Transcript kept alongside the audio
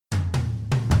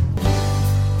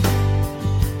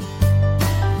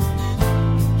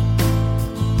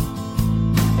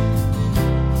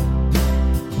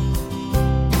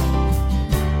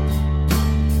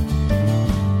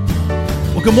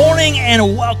Good morning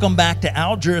and welcome back to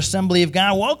Alger Assembly of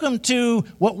God. Welcome to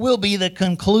what will be the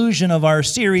conclusion of our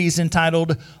series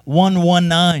entitled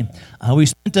 119. We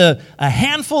spent a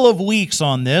handful of weeks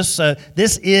on this.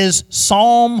 This is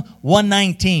Psalm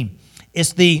 119.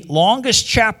 It's the longest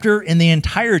chapter in the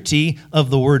entirety of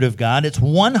the Word of God. It's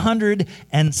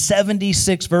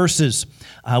 176 verses.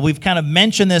 We've kind of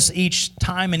mentioned this each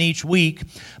time and each week,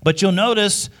 but you'll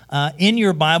notice in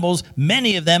your Bibles,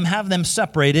 many of them have them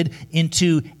separated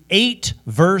into 8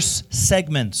 verse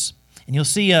segments. And you'll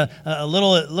see a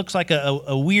little, it looks like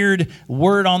a weird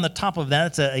word on the top of that.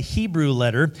 It's a Hebrew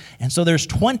letter. And so there's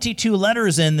 22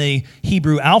 letters in the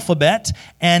Hebrew alphabet,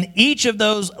 and each of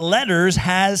those letters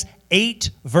has 8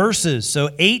 verses.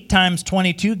 So 8 times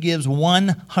 22 gives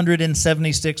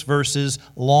 176 verses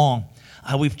long.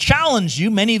 We've challenged you,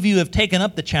 many of you have taken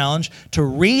up the challenge to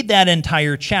read that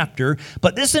entire chapter,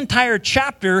 but this entire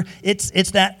chapter,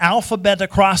 it's that alphabet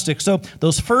acrostic. So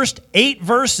those first 8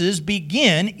 verses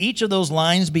begin, each of those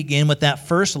lines begin with that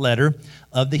first letter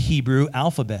of the Hebrew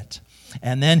alphabet.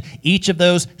 And then each of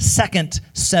those second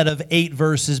set of 8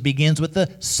 verses begins with the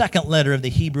second letter of the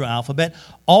Hebrew alphabet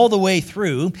all the way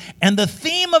through. And the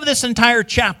theme of this entire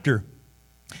chapter,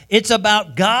 it's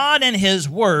about God and His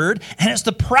Word, and it's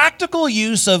the practical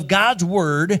use of God's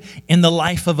Word in the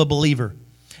life of a believer.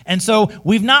 And so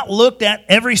we've not looked at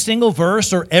every single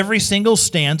verse or every single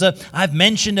stanza. I've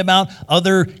mentioned about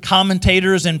other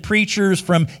commentators and preachers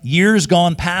from years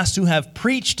gone past who have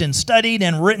preached and studied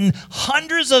and written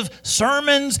hundreds of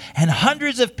sermons and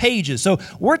hundreds of pages. So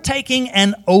we're taking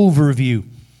an overview.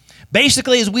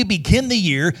 Basically, as we begin the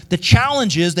year, the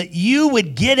challenge is that you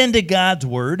would get into God's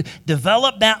Word,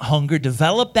 develop that hunger,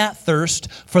 develop that thirst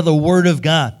for the Word of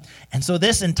God. And so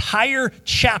this entire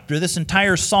chapter, this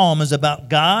entire psalm is about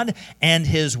God and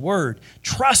His Word.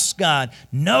 Trust God,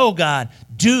 know God,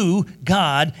 do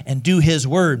God, and do His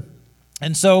Word.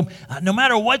 And so no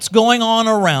matter what's going on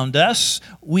around us,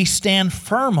 we stand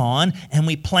firm on and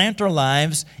we plant our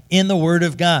lives in the Word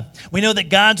of God. We know that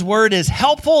God's Word is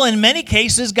helpful. In many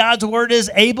cases, God's Word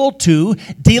is able to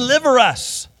deliver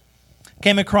us.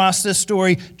 Came across this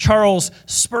story. Charles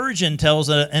Spurgeon tells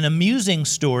an amusing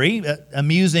story,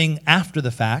 amusing after the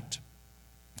fact.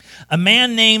 A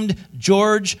man named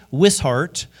George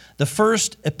Wishart, the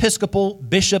first Episcopal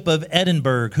Bishop of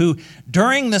Edinburgh, who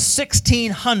during the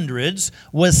 1600s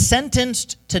was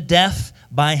sentenced to death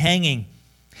by hanging.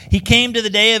 He came to the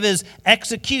day of his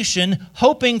execution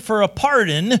hoping for a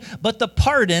pardon, but the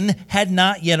pardon had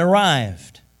not yet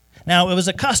arrived. Now, it was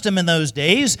a custom in those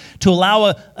days to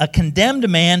allow a condemned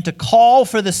man to call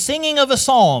for the singing of a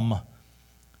psalm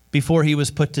before he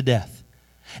was put to death.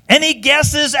 Any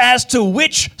guesses as to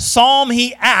which psalm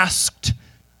he asked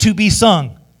to be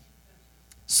sung?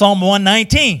 Psalm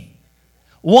 119,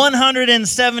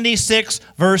 176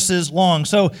 verses long.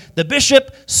 So the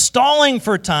bishop, stalling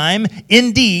for time,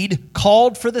 indeed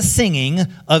called for the singing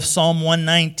of Psalm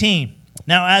 119.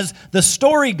 Now, as the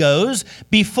story goes,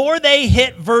 before they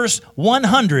hit verse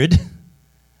 100,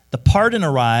 the pardon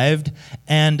arrived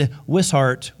and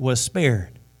Wishart was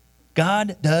spared.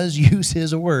 God does use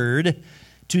His Word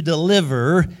to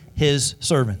deliver His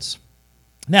servants.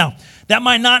 Now, that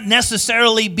might not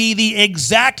necessarily be the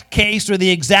exact case or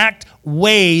the exact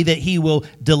way that He will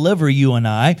deliver you and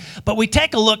I, but we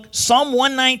take a look, Psalm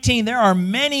 119, there are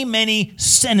many, many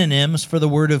synonyms for the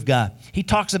Word of God. He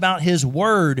talks about His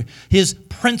Word, His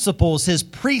principles, His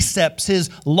precepts, His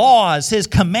laws, His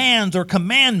commands or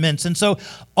commandments. And so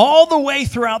all the way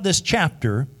throughout this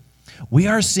chapter, we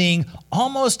are seeing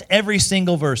almost every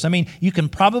single verse. I mean, you can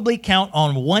probably count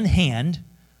on one hand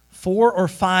 4 or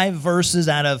 5 verses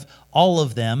out of all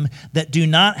of them that do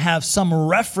not have some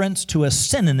reference to a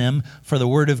synonym for the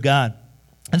Word of God.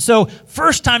 And so,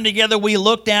 first time together, we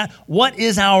looked at what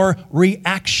is our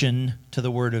reaction to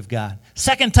the Word of God.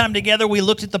 Second time together, we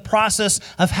looked at the process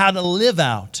of how to live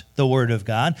out the Word of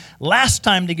God. Last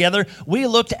time together, we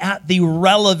looked at the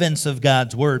relevance of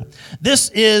God's Word. This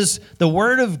is the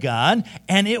Word of God,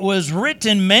 and it was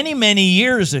written many, many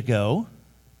years ago.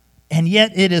 And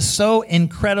yet it is so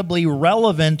incredibly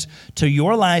relevant to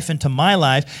your life and to my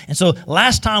life. And so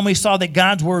last time we saw that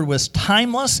God's Word was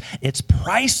timeless, it's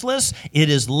priceless, it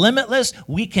is limitless.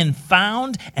 We can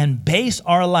found and base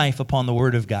our life upon the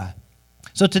Word of God.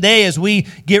 So today, as we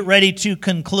get ready to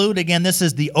conclude, again, this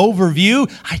is the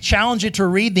overview. I challenge you to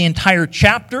read the entire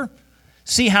chapter.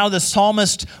 See how the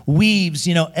psalmist weaves,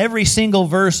 every single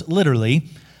verse literally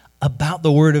about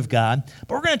the Word of God.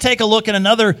 But we're going to take a look at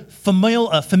another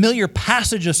familiar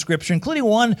passage of Scripture, including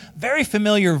one very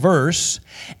familiar verse.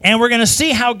 And we're going to see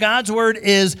how God's Word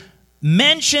is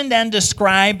mentioned and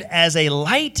described as a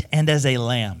light and as a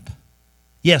lamp.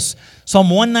 Yes, Psalm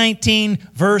 119,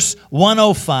 verse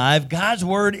 105, God's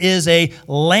word is a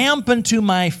lamp unto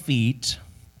my feet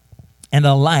and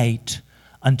a light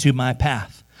unto my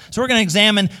path. So we're going to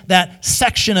examine that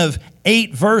section of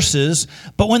 8 verses.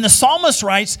 But when the psalmist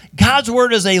writes, God's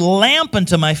word is a lamp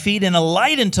unto my feet and a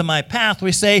light unto my path,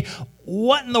 we say,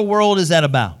 what in the world is that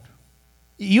about?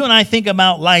 You and I think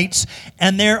about lights,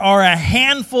 and there are a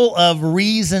handful of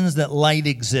reasons that light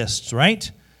exists,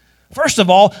 right? First of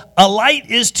all, a light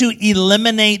is to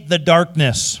eliminate the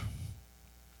darkness.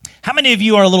 How many of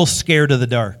you are a little scared of the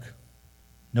dark?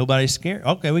 Nobody's scared?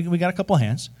 Okay, we got a couple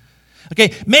hands.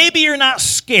 Okay, maybe you're not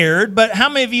scared, but how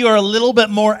many of you are a little bit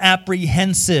more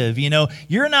apprehensive? You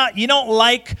don't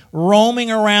like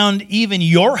roaming around even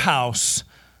your house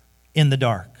in the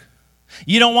dark.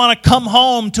 You don't want to come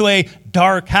home to a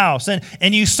dark house.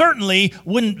 And you certainly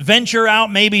wouldn't venture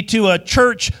out maybe to a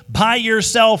church by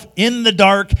yourself in the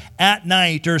dark at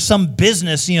night or some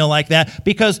business, like that,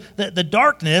 because the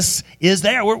darkness is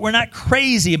there. We're not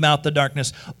crazy about the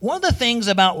darkness. One of the things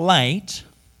about light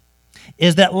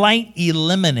is that light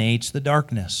eliminates the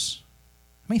darkness.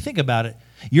 I mean, think about it.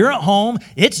 You're at home,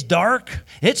 it's dark,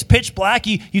 it's pitch black,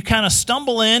 you kind of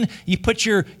stumble in, you put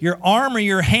your arm or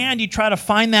your hand, you try to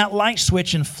find that light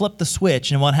switch and flip the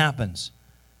switch, and what happens?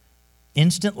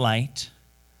 Instant light,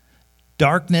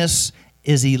 darkness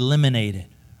is eliminated,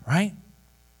 right?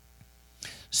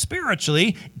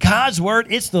 Spiritually, God's word,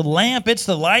 it's the lamp, it's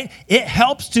the light, it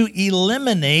helps to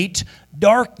eliminate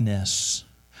darkness.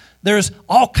 There's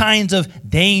all kinds of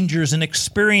dangers and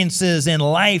experiences in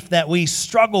life that we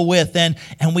struggle with and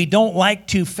we don't like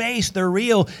to face. They're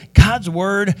real. God's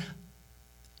word,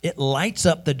 it lights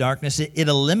up the darkness. It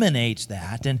eliminates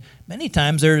that. And many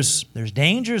times there's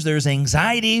dangers, there's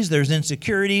anxieties, there's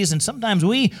insecurities, and sometimes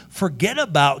we forget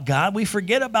about God. We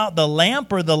forget about the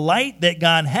lamp or the light that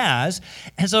God has.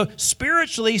 And so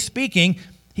spiritually speaking,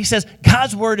 he says,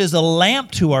 God's word is a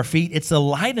lamp to our feet. It's a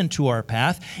light unto our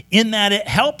path in that it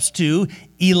helps to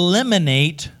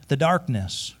eliminate the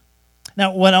darkness.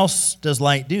 Now, what else does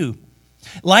light do?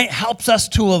 Light helps us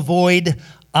to avoid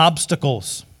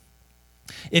obstacles.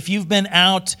 If you've been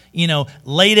out,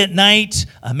 late at night,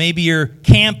 maybe you're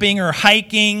camping or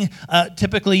hiking,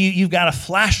 typically you've got a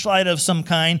flashlight of some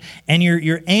kind, and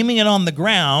you're aiming it on the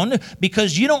ground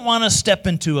because you don't want to step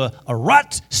into a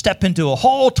rut, step into a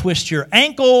hole, twist your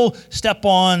ankle, step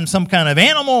on some kind of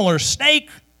animal or snake,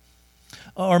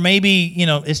 or maybe,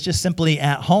 it's just simply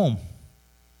at home.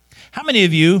 How many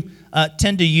of you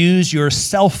tend to use your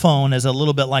cell phone as a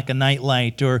little bit like a night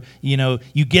light, or,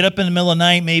 you get up in the middle of the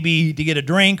night maybe to get a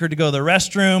drink or to go to the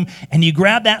restroom, and you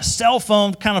grab that cell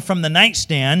phone kind of from the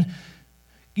nightstand.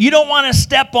 You don't want to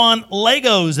step on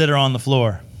Legos that are on the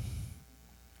floor.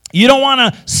 You don't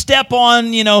want to step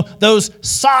on, those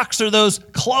socks or those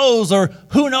clothes or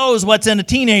who knows what's in a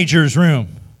teenager's room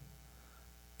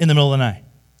in the middle of the night.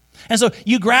 And so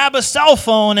you grab a cell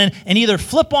phone and either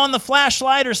flip on the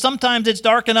flashlight, or sometimes it's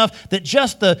dark enough that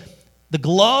just the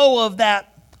glow of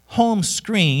that home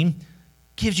screen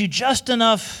gives you just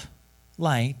enough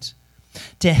light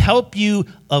to help you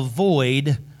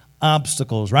avoid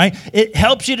obstacles, right? It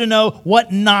helps you to know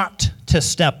what not to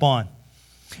step on.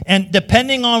 And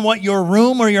depending on what your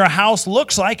room or your house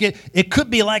looks like, it could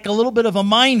be like a little bit of a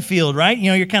minefield, right?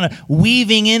 You're kind of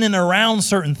weaving in and around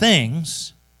certain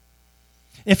things.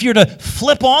 If you're to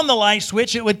flip on the light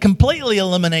switch, it would completely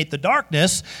eliminate the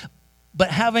darkness, but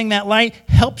having that light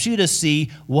helps you to see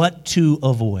what to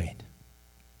avoid.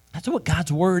 That's what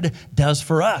God's word does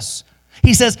for us.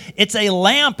 He says it's a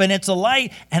lamp and it's a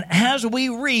light, and as we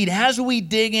read, as we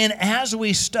dig in, as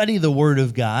we study the word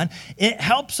of God, it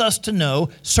helps us to know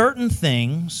certain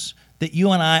things that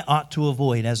you and I ought to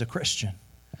avoid as a Christian.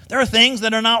 There are things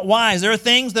that are not wise. There are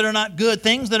things that are not good,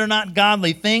 things that are not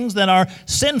godly, things that are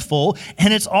sinful,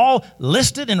 and it's all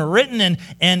listed and written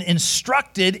and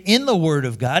instructed in the Word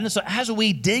of God. And so as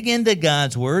we dig into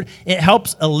God's Word, it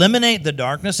helps eliminate the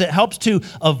darkness. It helps to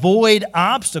avoid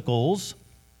obstacles,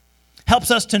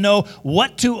 helps us to know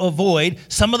what to avoid,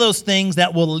 some of those things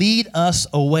that will lead us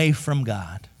away from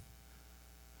God.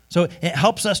 So it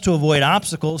helps us to avoid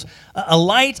obstacles. A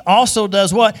light also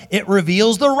does what? It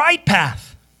reveals the right path.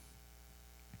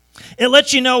 It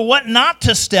lets you know what not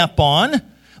to step on,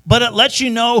 but it lets you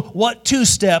know what to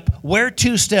step, where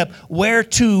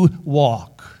to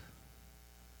walk.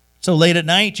 So late at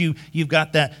night, you've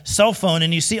got that cell phone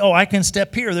and you see, I can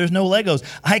step here, there's no Legos.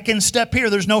 I can step here,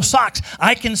 there's no socks.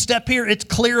 I can step here, it's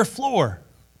clear floor.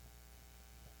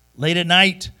 Late at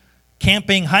night,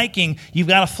 camping, hiking, you've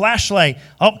got a flashlight.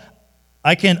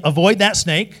 I can avoid that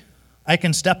snake. I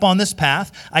can step on this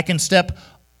path. I can step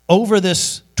over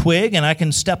this twig and I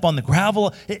can step on the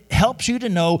gravel. It helps you to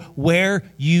know where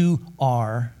you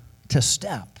are to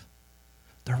step.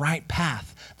 The right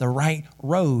path, the right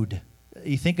road.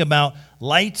 You think about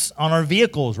lights on our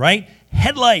vehicles, right?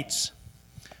 Headlights.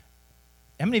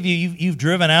 How many of you've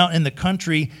driven out in the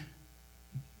country?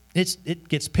 It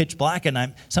gets pitch black at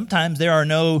night. Sometimes there are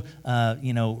no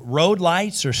road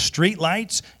lights or street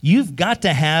lights. You've got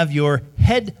to have your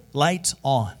headlights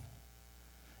on.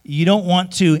 You don't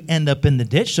want to end up in the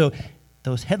ditch, so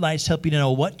those headlights help you to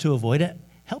know what to avoid. It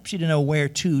helps you to know where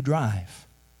to drive.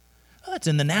 Well, that's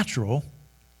in the natural.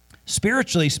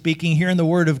 Spiritually speaking, here in the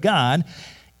Word of God,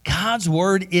 God's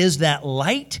Word is that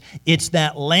light, it's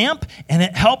that lamp, and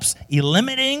it helps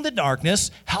eliminating the darkness,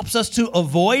 helps us to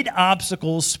avoid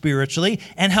obstacles spiritually,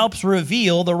 and helps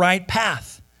reveal the right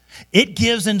path. It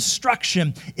gives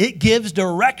instruction. It gives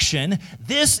direction.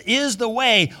 This is the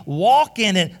way. Walk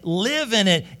in it. Live in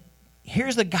it.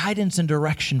 Here's the guidance and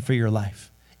direction for your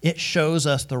life. It shows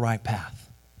us the right path.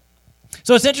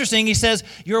 So it's interesting. He says,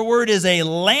 your word is a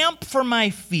lamp for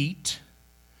my feet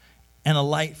and a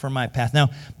light for my path. Now,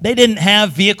 they didn't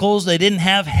have vehicles. They didn't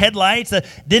have headlights. They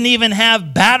didn't even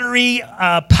have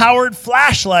battery-powered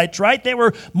flashlights, right? They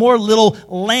were more little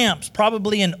lamps,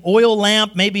 probably an oil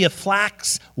lamp, maybe a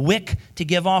flax wick to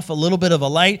give off a little bit of a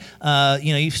light.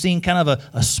 You've seen kind of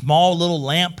a small little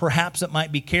lamp, perhaps, that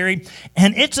might be carried.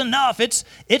 And it's enough.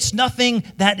 It's nothing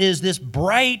that is this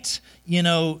bright,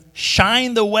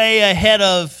 shine the way ahead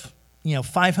of,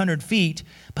 500 feet.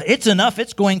 But it's enough.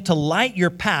 It's going to light your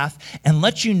path and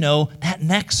let you know that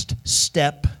next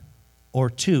step or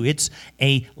two. It's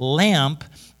a lamp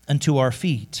unto our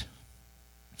feet.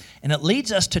 And it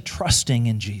leads us to trusting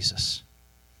in Jesus.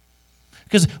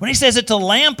 Because when he says it's a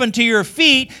lamp unto your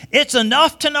feet, it's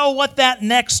enough to know what that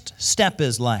next step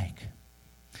is like.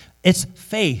 It's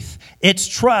faith. It's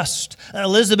trust.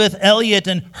 Elizabeth Elliot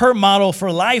and her motto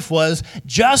for life was,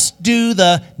 just do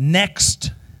the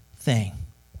next thing.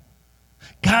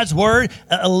 God's word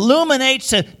illuminates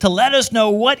to let us know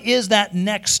what is that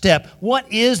next step.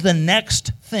 What is the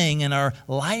next thing in our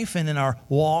life and in our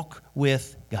walk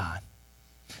with God?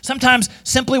 Sometimes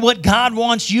simply what God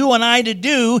wants you and I to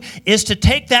do is to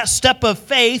take that step of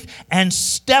faith and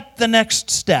step the next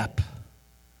step.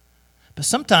 But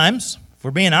sometimes, if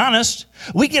we're being honest,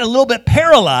 we get a little bit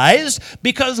paralyzed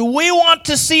because we want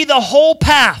to see the whole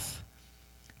path.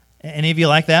 Any of you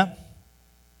like that?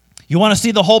 You want to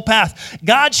see the whole path.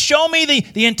 God, show me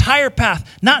the entire path.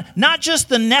 Not just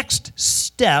the next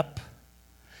step,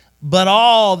 but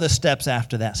all the steps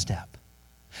after that step.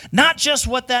 Not just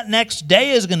what that next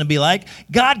day is going to be like.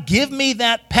 God, give me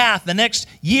that path the next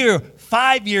year,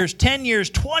 5 years, 10 years,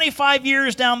 25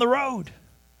 years down the road.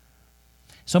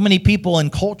 So many people in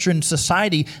culture and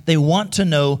society, they want to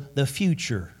know the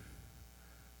future.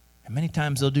 And many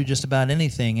times they'll do just about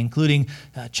anything, including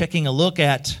checking a look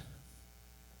at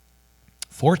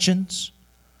fortunes,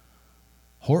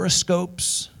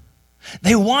 horoscopes.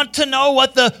 They want to know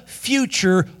what the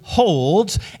future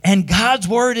holds, and God's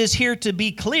word is here to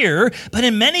be clear, but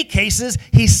in many cases,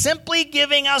 he's simply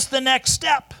giving us the next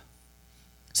step,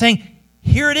 saying,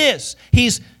 here it is.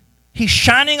 He's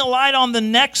shining a light on the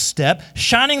next step,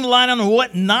 shining the light on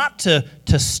what not to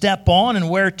step on and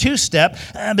where to step,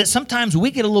 but sometimes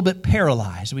we get a little bit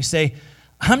paralyzed. We say,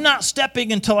 I'm not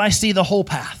stepping until I see the whole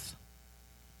path.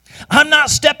 I'm not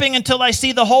stepping until I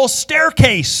see the whole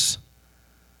staircase.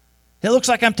 It looks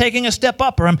like I'm taking a step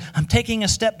up or I'm taking a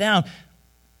step down.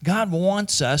 God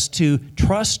wants us to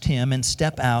trust him and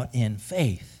step out in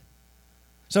faith.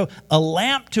 So a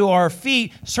lamp to our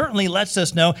feet certainly lets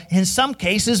us know, in some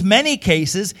cases, many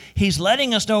cases, he's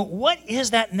letting us know what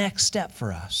is that next step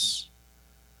for us.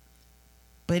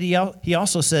 But he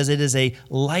also says it is a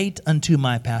light unto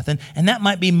my path. And that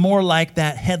might be more like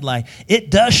that headlight. It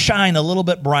does shine a little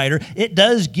bit brighter. It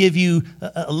does give you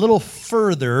a little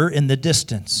further in the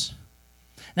distance.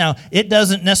 Now, it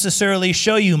doesn't necessarily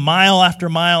show you mile after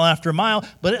mile after mile,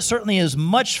 but it certainly is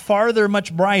much farther,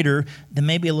 much brighter than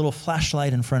maybe a little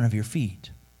flashlight in front of your feet.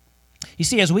 You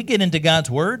see, as we get into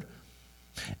God's word,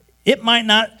 it might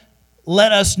not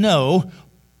let us know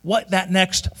what that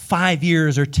next 5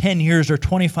 years or 10 years or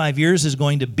 25 years is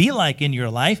going to be like in your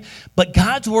life, but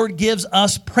God's word gives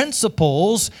us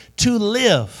principles to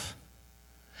live.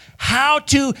 How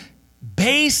to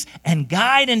base and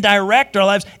guide and direct our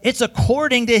lives. It's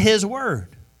according to his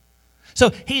word.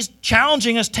 So he's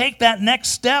challenging us, take that next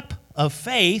step of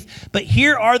faith, but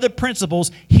here are the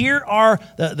principles. Here are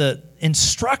the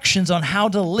instructions on how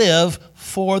to live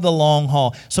for the long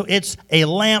haul. So it's a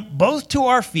lamp both to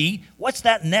our feet. What's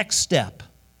that next step?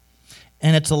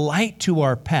 and it's a light to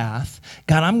our path.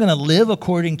 God, I'm going to live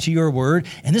according to your word,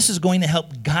 and this is going to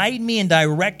help guide me and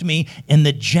direct me in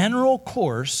the general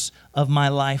course of my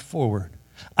life forward.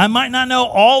 I might not know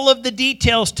all of the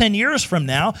details 10 years from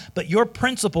now, but your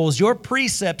principles, your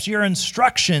precepts, your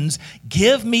instructions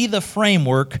give me the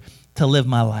framework to live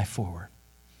my life forward.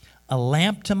 A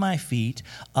lamp to my feet,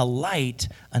 a light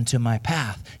unto my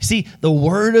path. See, the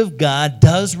Word of God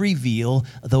does reveal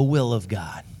the will of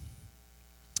God.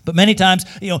 But many times,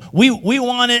 we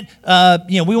want it,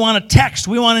 we want a text,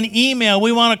 we want an email,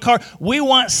 we want a car, we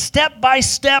want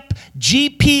step-by-step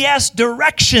GPS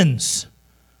directions.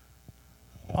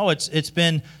 Oh, it's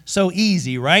been so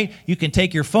easy, right? You can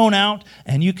take your phone out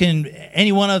and you can,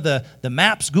 any one of the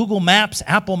maps, Google Maps,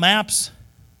 Apple Maps,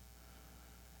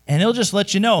 and it'll just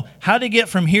let you know how to get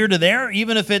from here to there,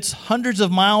 even if it's hundreds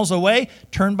of miles away,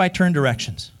 turn-by-turn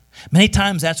directions. Many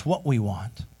times that's what we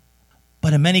want.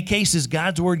 But in many cases,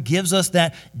 God's Word gives us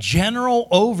that general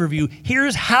overview.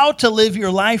 Here's how to live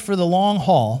your life for the long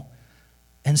haul.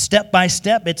 And step by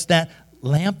step, it's that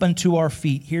lamp unto our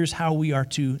feet. Here's how we are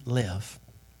to live.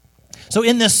 So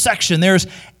in this section, there's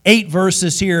 8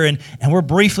 verses here, and we're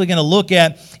briefly going to look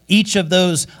at each of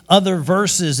those other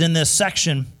verses in this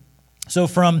section. So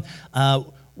from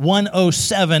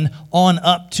 107 on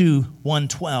up to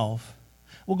 112.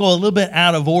 We'll go a little bit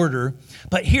out of order,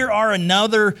 but here are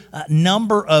another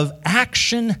number of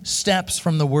action steps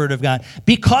from the Word of God.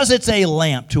 Because it's a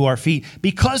lamp to our feet,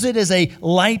 because it is a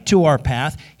light to our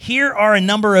path, here are a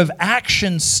number of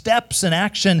action steps and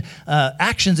actions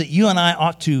that you and I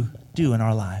ought to do in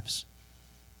our lives.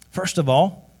 First of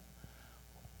all,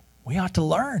 we ought to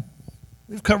learn.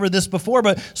 We've covered this before,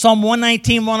 but Psalm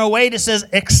 119, 108, it says,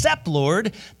 "Accept,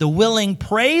 Lord, the willing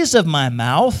praise of my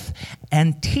mouth,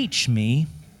 and teach me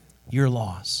your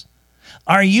laws."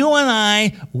 Are you and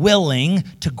I willing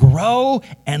to grow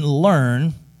and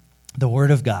learn the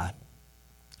Word of God?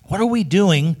 What are we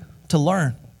doing to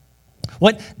learn?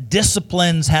 What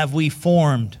disciplines have we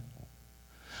formed?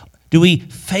 Do we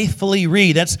faithfully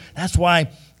read? That's why,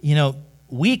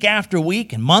 week after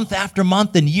week and month after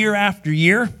month and year after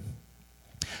year,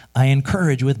 I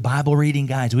encourage with Bible reading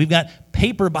guides. We've got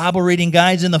paper Bible reading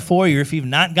guides in the foyer. If you've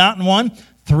not gotten one,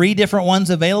 3 different ones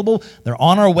available. They're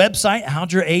on our website,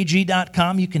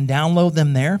 algerag.com. You can download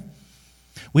them there.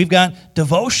 We've got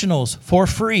devotionals for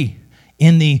free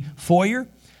in the foyer.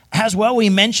 As well, we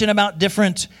mention about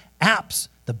different apps.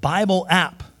 The Bible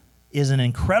app is an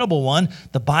incredible one.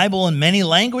 The Bible in many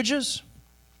languages,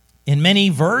 in many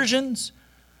versions,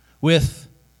 with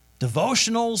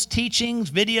devotionals, teachings,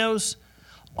 videos,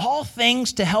 all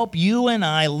things to help you and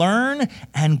I learn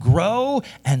and grow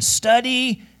and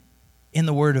study in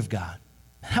the Word of God.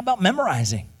 How about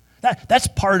memorizing? That's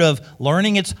part of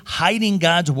learning. It's hiding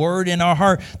God's Word in our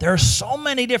heart. There are so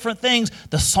many different things.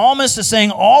 The psalmist is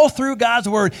saying all through God's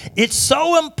Word, it's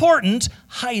so important,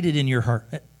 hide it in your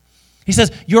heart. He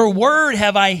says, "Your word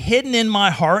have I hidden in my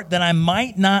heart that I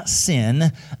might not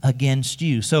sin against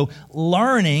you." So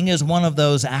learning is one of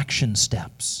those action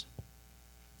steps.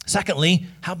 Secondly,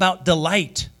 how about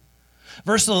delight?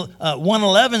 Verse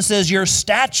 111 says, "Your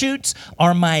statutes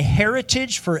are my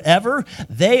heritage forever.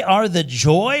 They are the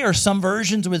joy," or some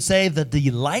versions would say, the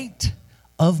delight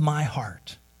of my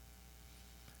heart.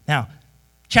 Now,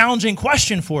 challenging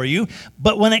question for you,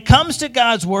 but when it comes to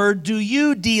God's Word, do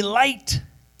you delight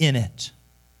in it?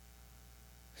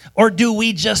 Or do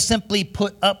we just simply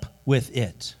put up with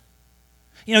it?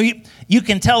 You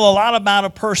can tell a lot about a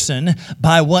person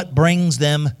by what brings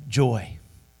them joy.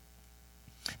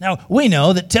 Now, we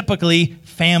know that typically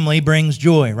family brings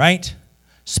joy, right?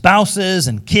 Spouses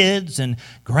and kids and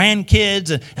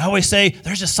grandkids. And I always say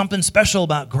there's just something special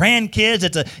about grandkids.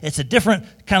 It's a different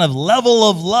kind of level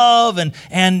of love and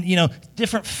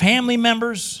different family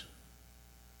members.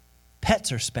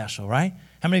 Pets are special, right?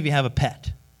 How many of you have a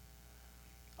pet?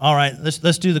 All right,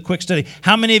 let's do the quick study.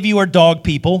 How many of you are dog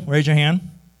people? Raise your hand.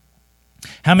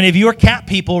 How many of you are cat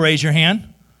people? Raise your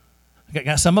hand.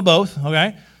 Got some of both,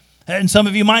 okay? And some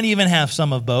of you might even have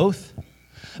some of both.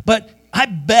 But I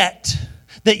bet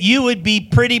that you would be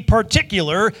pretty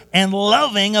particular and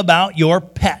loving about your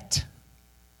pet.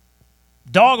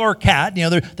 Dog or cat,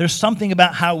 there's something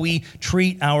about how we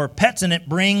treat our pets, and it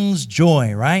brings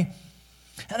joy, right?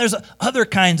 And there's other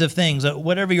kinds of things,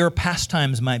 whatever your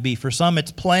pastimes might be. For some,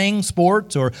 it's playing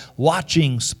sports or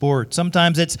watching sports.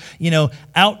 Sometimes it's,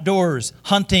 outdoors,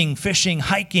 hunting, fishing,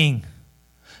 hiking.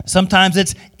 Sometimes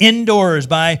it's indoors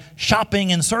by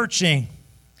shopping and searching.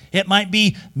 It might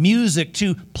be music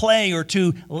to play or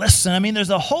to listen. I mean, there's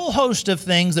a whole host of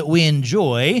things that we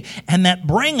enjoy and that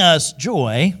bring us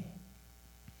joy.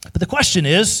 But the question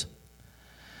is,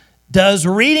 Does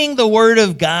reading the Word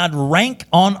of God rank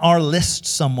on our list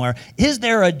somewhere? Is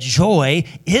there a joy?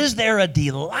 Is there a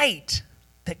delight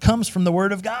that comes from the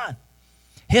Word of God?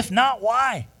 If not,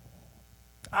 why?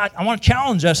 I want to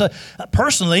challenge us.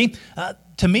 Personally,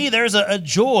 to me, there's a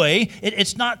joy.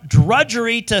 It's not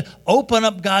drudgery to open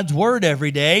up God's Word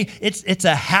every day. It's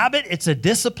a habit, it's a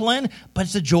discipline, but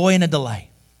it's a joy and a delight.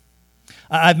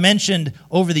 I've mentioned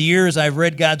over the years, I've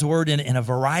read God's Word in a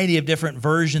variety of different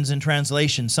versions and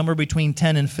translations, somewhere between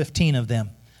 10 and 15 of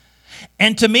them.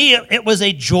 And to me, it was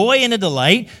a joy and a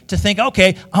delight to think,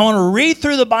 okay, I want to read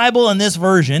through the Bible in this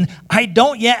version. I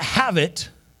don't yet have it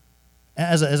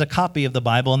as a copy of the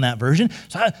Bible in that version.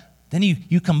 So then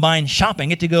you combine shopping,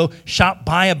 get to go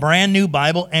buy a brand new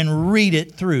Bible and read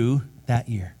it through that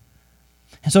year.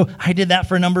 And so I did that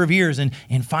for a number of years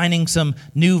in finding some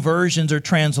new versions or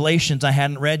translations I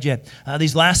hadn't read yet.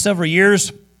 These last several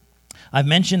years, I've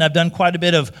mentioned I've done quite a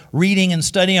bit of reading and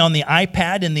studying on the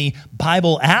iPad and the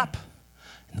Bible app.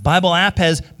 The Bible app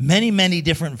has many, many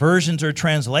different versions or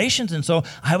translations, and so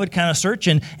I would kind of search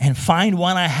and find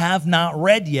one I have not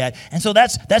read yet. And so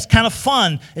that's kind of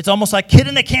fun. It's almost like kid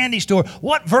in a candy store.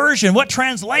 What version, what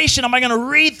translation am I going to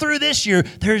read through this year?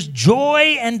 There's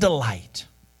joy and delight.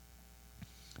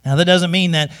 Now, that doesn't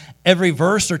mean that every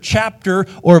verse or chapter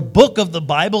or book of the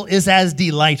Bible is as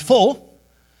delightful.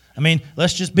 I mean,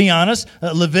 let's just be honest.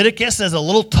 Leviticus is a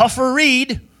little tougher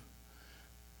read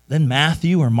than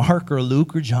Matthew or Mark or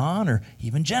Luke or John or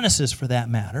even Genesis for that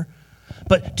matter.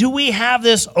 But do we have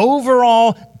this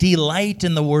overall delight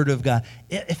in the Word of God?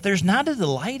 If there's not a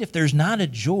delight, if there's not a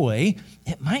joy,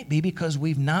 it might be because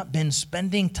we've not been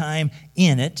spending time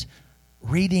in it,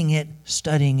 reading it,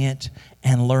 studying it,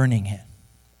 and learning it.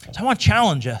 So I want to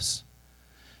challenge us.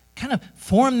 Kind of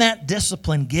form that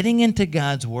discipline, getting into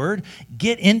God's Word.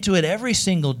 Get into it every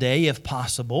single day if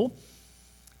possible.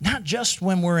 Not just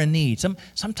when we're in need.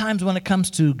 Sometimes when it comes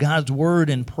to God's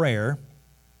Word and prayer,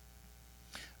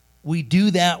 we do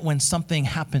that when something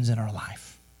happens in our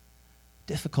life.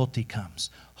 Difficulty comes.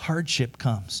 Hardship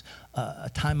comes.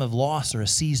 A time of loss or a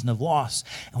season of loss.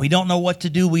 And we don't know what to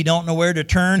do. We don't know where to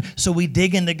turn. So we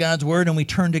dig into God's Word and we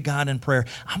turn to God in prayer.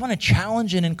 I want to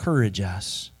challenge and encourage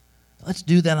us. Let's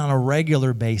do that on a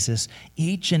regular basis,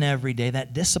 each and every day,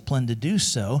 that discipline to do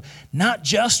so, not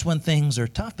just when things are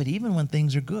tough, but even when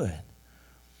things are good.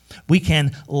 We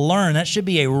can learn. That should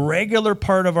be a regular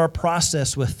part of our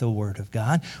process with the Word of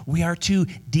God. We are to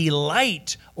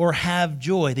delight or have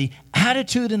joy, the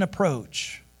attitude and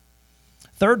approach.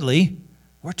 Thirdly,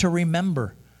 we're to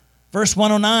remember. Verse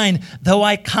 109, though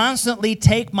I constantly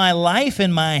take my life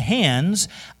in my hands,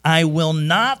 I will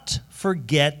not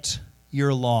forget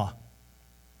your law.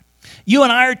 You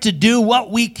and I are to do what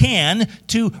we can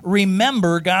to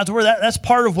remember God's Word. That's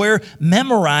part of where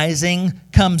memorizing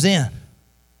comes in.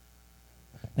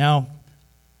 Now,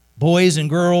 boys and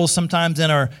girls, sometimes in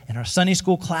our Sunday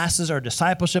school classes, our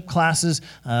discipleship classes,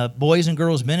 boys and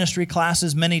girls ministry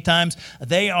classes, many times,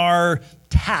 they are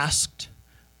tasked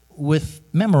with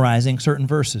memorizing certain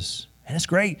verses. And it's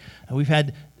great. We've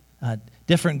had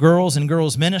different girls and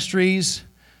girls ministries,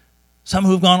 some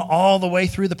who've gone all the way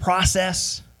through the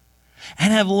process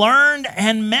and have learned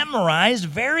and memorized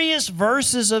various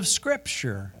verses of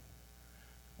Scripture.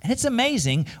 And it's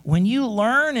amazing, when you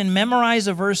learn and memorize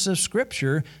a verse of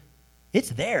Scripture,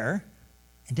 it's there.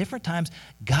 And different times,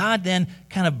 God then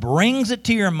kind of brings it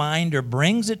to your mind or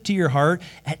brings it to your heart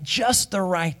at just the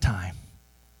right time.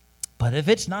 But if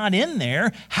it's not in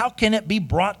there, how can it be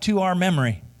brought to our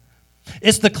memory?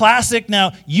 It's the classic,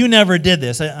 now, you never did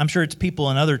this. I'm sure it's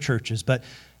people in other churches, but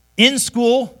in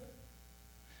school,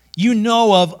 you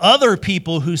know of other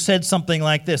people who said something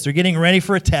like this. They're getting ready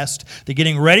for a test. They're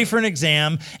getting ready for an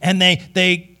exam. And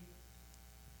they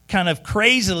kind of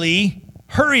crazily,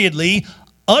 hurriedly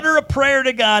utter a prayer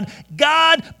to God.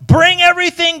 God, bring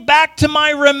everything back to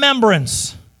my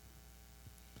remembrance.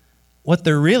 What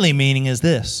they're really meaning is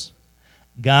this.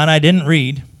 God, I didn't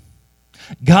read.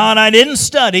 God, I didn't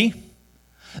study.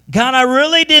 God, I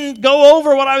really didn't go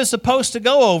over what I was supposed to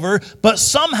go over, but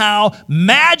somehow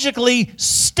magically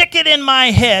stick it in my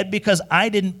head because I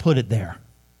didn't put it there.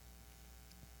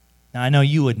 Now, I know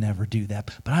you would never do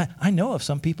that, but I know of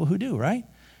some people who do, right?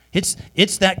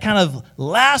 It's that kind of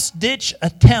last-ditch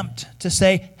attempt to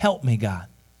say, help me, God.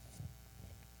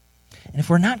 And if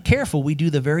we're not careful, we do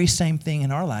the very same thing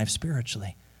in our lives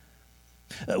spiritually.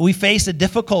 We face a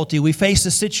difficulty. We face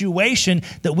a situation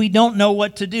that we don't know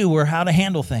what to do or how to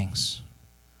handle things.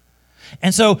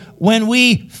 And so when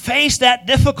we face that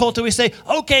difficulty, we say,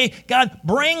 okay, God,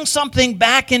 bring something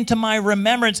back into my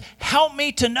remembrance. Help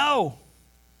me to know.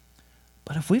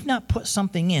 But if we've not put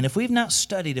something in, if we've not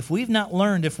studied, if we've not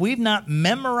learned, if we've not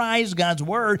memorized God's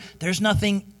word, there's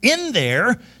nothing in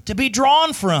there to be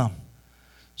drawn from.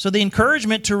 So the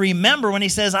encouragement to remember when he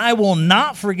says, I will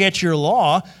not forget your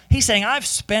law, he's saying, I've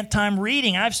spent time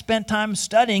reading, I've spent time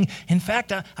studying. In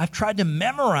fact, I've tried to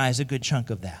memorize a good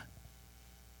chunk of that.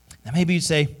 Now maybe you'd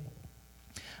say,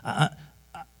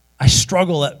 I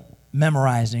struggle at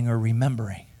memorizing or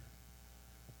remembering.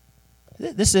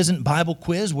 This isn't Bible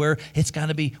quiz where it's got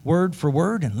to be word for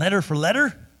word and letter for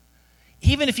letter.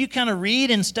 Even if you kind of read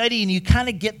and study and you kind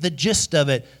of get the gist of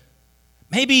it,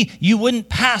 maybe you wouldn't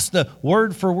pass the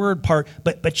word for word part,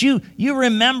 but you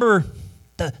remember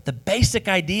the basic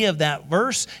idea of that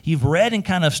verse. You've read and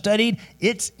kind of studied.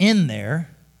 It's in there.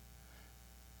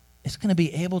 It's going to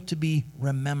be able to be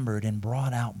remembered and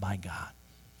brought out by God.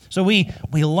 So we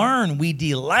learn, we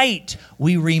delight,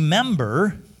 we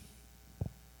remember.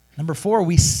 Number 4,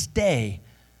 we stay.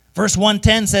 Verse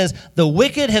 110 says, the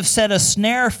wicked have set a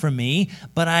snare for me,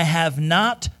 but I have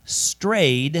not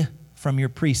strayed from your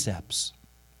precepts.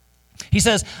 He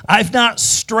says, I've not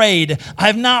strayed.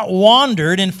 I've not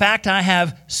wandered. In fact, I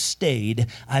have stayed.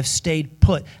 I've stayed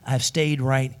put. I've stayed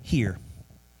right here.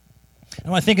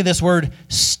 And when I think of this word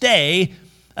stay,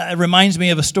 it reminds me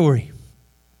of a story.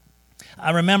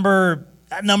 I remember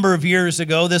a number of years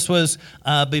ago, this was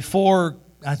before,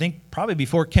 I think probably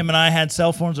before Kim and I had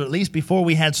cell phones, or at least before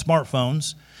we had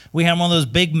smartphones. We had one of those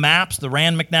big maps, the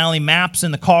Rand McNally maps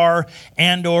in the car,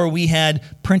 and or we had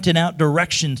printed out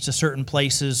directions to certain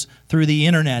places through the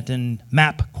internet and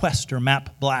MapQuest or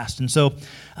Map Blast. And so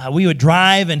we would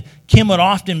drive, and Kim would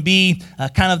often be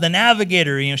kind of the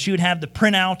navigator. You know, she would have the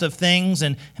printout of things,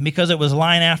 and because it was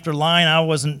line after line, I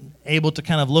wasn't able to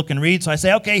kind of look and read. So I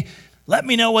say, okay, let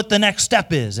me know what the next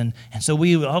step is. And so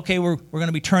we're going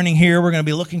to be turning here. We're going to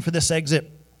be looking for this exit.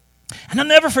 And I'll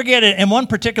never forget it. In one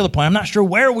particular point, I'm not sure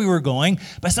where we were going,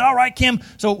 but I said, all right, Kim,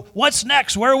 so what's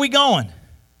next? Where are we going?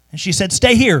 And she said,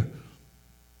 stay here.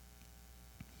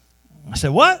 I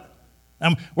said, what?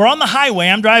 We're on the highway.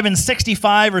 I'm driving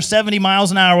 65 or 70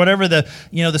 miles an hour, whatever the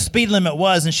speed limit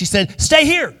was. And she said, stay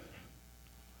here.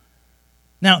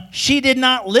 Now, she did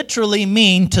not literally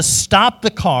mean to stop the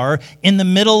car in the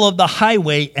middle of the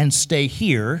highway and stay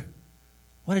here.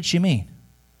 What did she mean?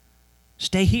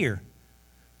 Stay here.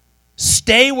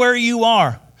 Stay where you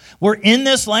are. We're in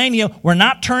this lane. We're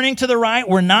not turning to the right.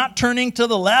 We're not turning to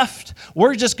the left.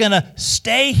 We're just going to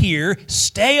stay here,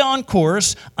 stay on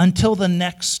course until the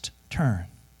next turn.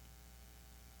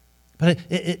 But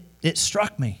it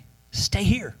struck me. Stay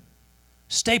here.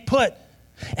 Stay put.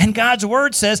 And God's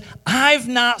word says, I've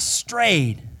not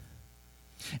strayed.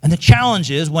 And the challenge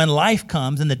is when life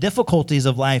comes and the difficulties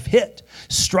of life hit,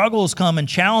 struggles come and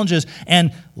challenges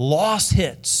and loss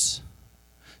hits.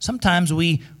 Sometimes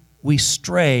we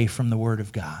stray from the Word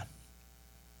of God.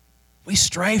 We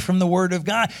stray from the Word of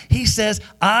God. He says,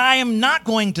 I am not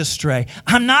going to stray.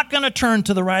 I'm not going to turn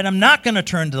to the right. I'm not going to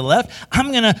turn to the left.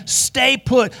 I'm going to stay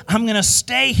put. I'm going to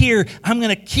stay here. I'm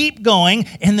going to keep going.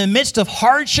 In the midst of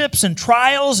hardships and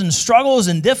trials and struggles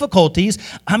and difficulties,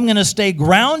 I'm going to stay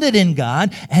grounded in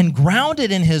God and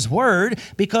grounded in His Word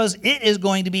because it is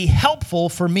going to be helpful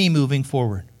for me moving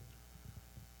forward.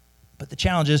 But the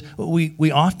challenge is we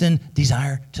often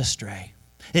desire to stray.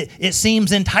 It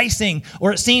seems enticing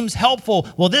or it seems helpful.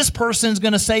 Well, this person's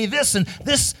going to say this and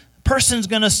this person's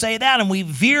going to say that, and we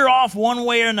veer off one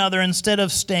way or another instead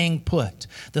of staying put.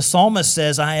 The psalmist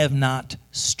says, I have not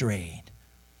strayed.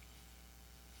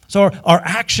 So our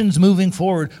actions moving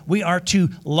forward, we are to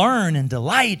learn and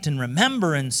delight and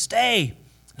remember and stay.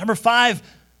 Number 5,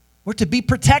 we're to be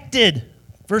protected.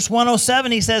 Verse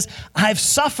 107, he says, I've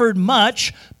suffered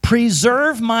much.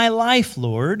 Preserve my life,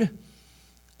 Lord,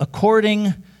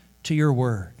 according to your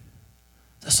word.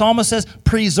 The psalmist says,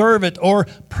 preserve it or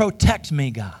protect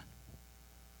me, God.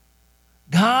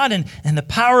 God and the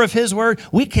power of His word,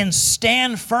 we can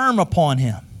stand firm upon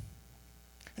Him.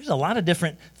 There's a lot of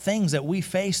different things that we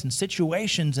face in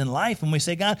situations in life, and we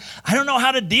say, God, I don't know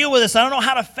how to deal with this. I don't know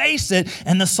how to face it.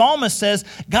 And the psalmist says,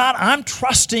 God, I'm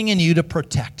trusting in you to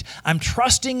protect. I'm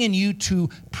trusting in you to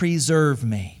preserve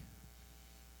me.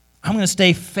 I'm going to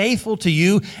stay faithful to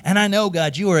you, and I know,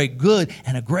 God, you are a good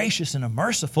and a gracious and a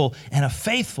merciful and a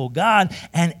faithful God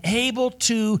and able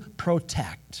to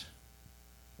protect.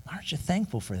 Aren't you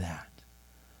thankful for that?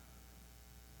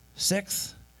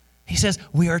 6th, he says,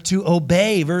 we are to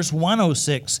obey. Verse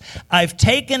 106, I've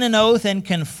taken an oath and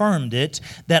confirmed it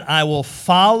that I will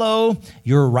follow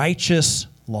your righteous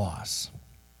laws.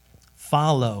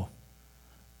 Follow.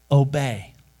 Obey.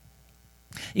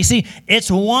 You see, it's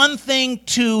one thing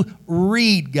to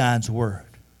read God's word.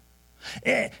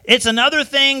 It's another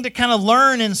thing to kind of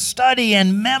learn and study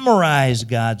and memorize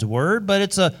God's word, but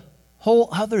it's a whole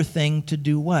other thing to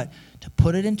do what? To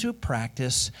put it into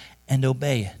practice and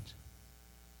obey it.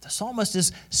 The psalmist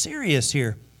is serious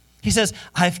here. He says,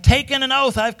 I've taken an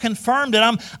oath, I've confirmed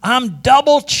it, I'm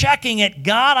double checking it.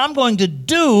 God, I'm going to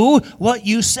do what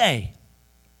you say.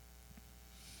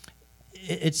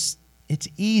 It's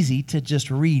easy to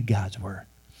just read God's word.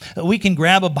 We can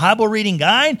grab a Bible reading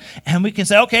guide and we can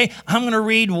say, okay, I'm going to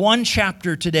read one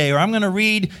chapter today, or I'm going to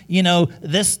read,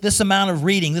 this amount of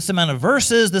reading, this amount of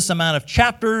verses, this amount of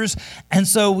chapters. And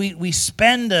so we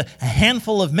spend a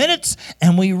handful of minutes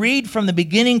and we read from the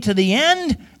beginning to the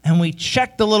end, and we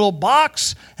check the little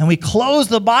box and we close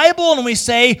the Bible and we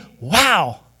say,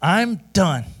 wow, I'm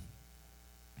done.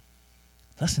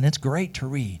 Listen, it's great to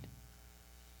read.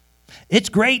 It's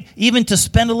great even to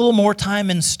spend a little more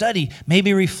time in study,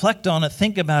 maybe reflect on it,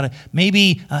 think about it,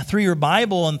 maybe through your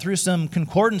Bible and through some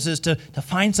concordances to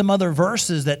find some other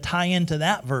verses that tie into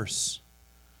that verse,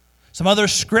 some other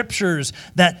scriptures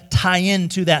that tie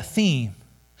into that theme.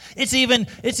 It's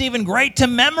even great to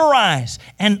memorize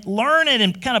and learn it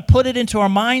and kind of put it into our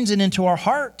minds and into our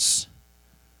hearts.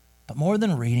 But more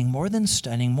than reading, more than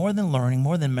studying, more than learning,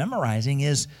 more than memorizing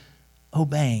is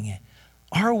obeying it.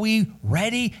 Are we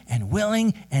ready and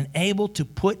willing and able to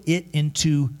put it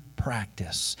into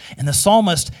practice? And the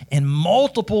psalmist, in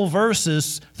multiple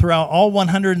verses throughout all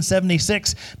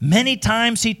 176, many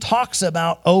times he talks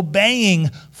about obeying,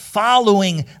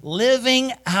 following,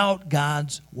 living out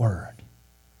God's word.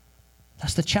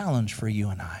 That's the challenge for you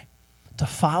and I, to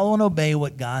follow and obey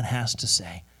what God has to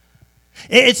say.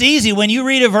 It's easy when you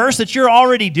read a verse that you're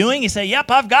already doing, you say,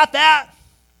 yep, I've got that.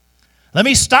 Let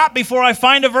me stop before I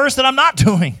find a verse that I'm not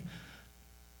doing.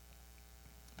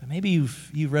 But maybe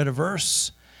you've read a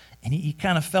verse and you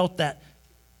kind of felt that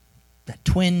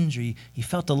twinge, or you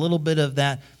felt a little bit of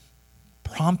that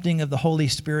prompting of the Holy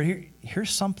Spirit.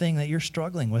 Here's something that you're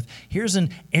struggling with. Here's an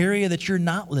area that you're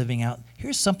not living out.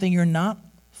 Here's something you're not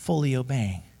fully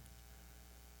obeying.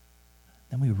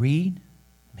 Then we read.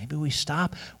 Maybe we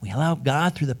stop. We allow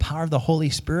God, through the power of the Holy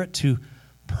Spirit, to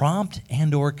prompt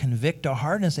and or convict our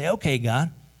heart and say, okay,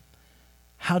 God,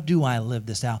 how do I live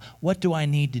this out? What do I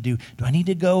need to do? Do I need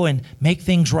to go and make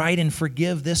things right and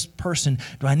forgive this person?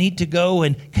 Do I need to go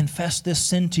and confess this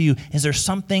sin to you? Is there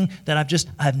something that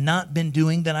I've not been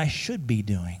doing that I should be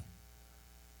doing?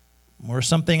 Or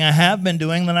something I have been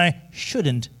doing that I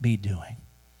shouldn't be doing?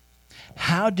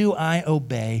 How do I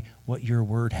obey what your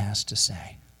word has to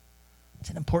say? It's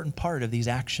an important part of these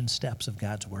action steps of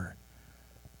God's word.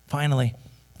 Finally,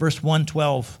 verse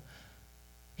 112,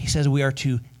 he says we are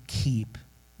to keep.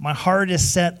 My heart is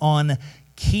set on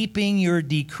keeping your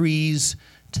decrees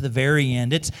to the very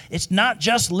end. It's not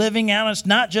just living out, it's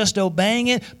not just obeying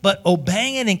it, but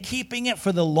obeying it and keeping it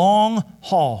for the long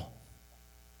haul.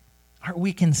 Are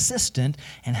we consistent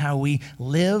in how we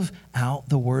live out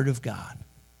the word of God?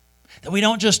 That we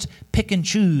don't just pick and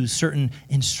choose certain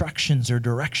instructions or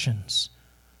directions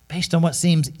based on what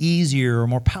seems easier or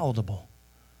more palatable.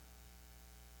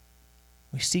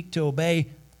 We seek to obey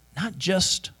not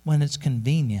just when it's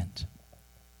convenient,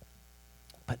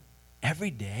 but every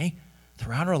day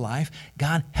throughout our life.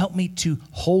 God, help me to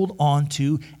hold on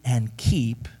to and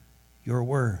keep your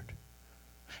word.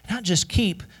 Not just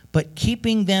keep, but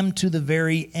keeping them to the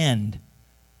very end.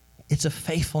 It's a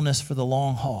faithfulness for the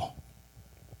long haul.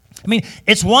 I mean,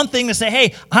 it's one thing to say,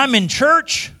 hey, I'm in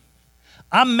church.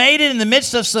 I made it in the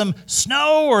midst of some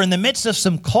snow or in the midst of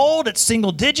some cold. It's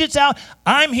single digits out.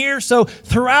 I'm here, so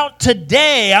throughout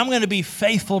today, I'm going to be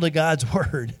faithful to God's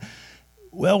word.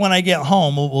 Well, when I get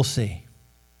home, we'll see.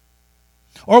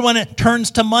 Or when it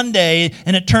turns to Monday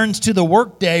and it turns to the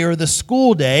work day or the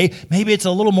school day, maybe it's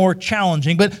a little more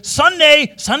challenging. But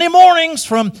Sunday mornings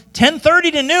from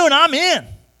 10:30 to noon, I'm in.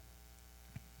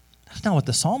 That's not what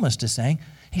the psalmist is saying.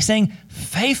 He's saying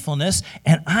faithfulness,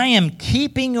 and I am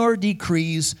keeping your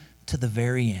decrees to the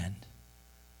very end.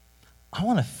 I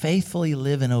want to faithfully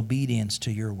live in obedience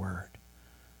to your word.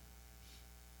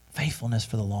 Faithfulness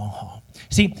for the long haul.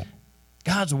 See,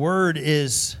 God's word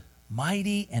is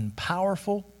mighty and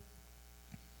powerful.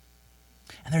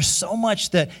 And there's so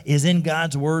much that is in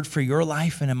God's word for your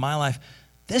life and in my life.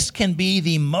 This can be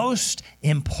the most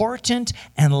important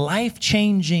and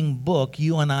life-changing book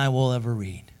you and I will ever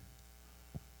read.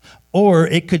 Or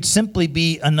it could simply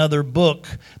be another book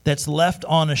that's left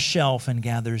on a shelf and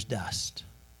gathers dust.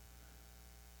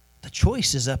 The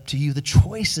choice is up to you. The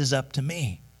choice is up to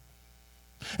me.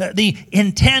 The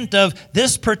intent of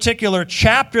this particular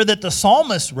chapter that the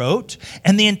psalmist wrote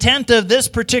and the intent of this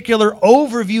particular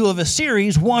overview of a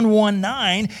series,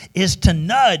 119, is to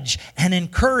nudge and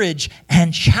encourage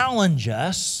and challenge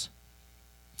us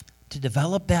to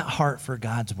develop that heart for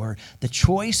God's word. The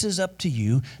choice is up to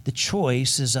you. The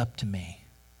choice is up to me.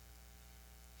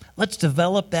 Let's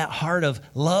develop that heart of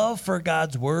love for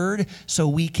God's word so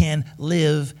we can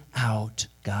live out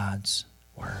God's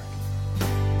word.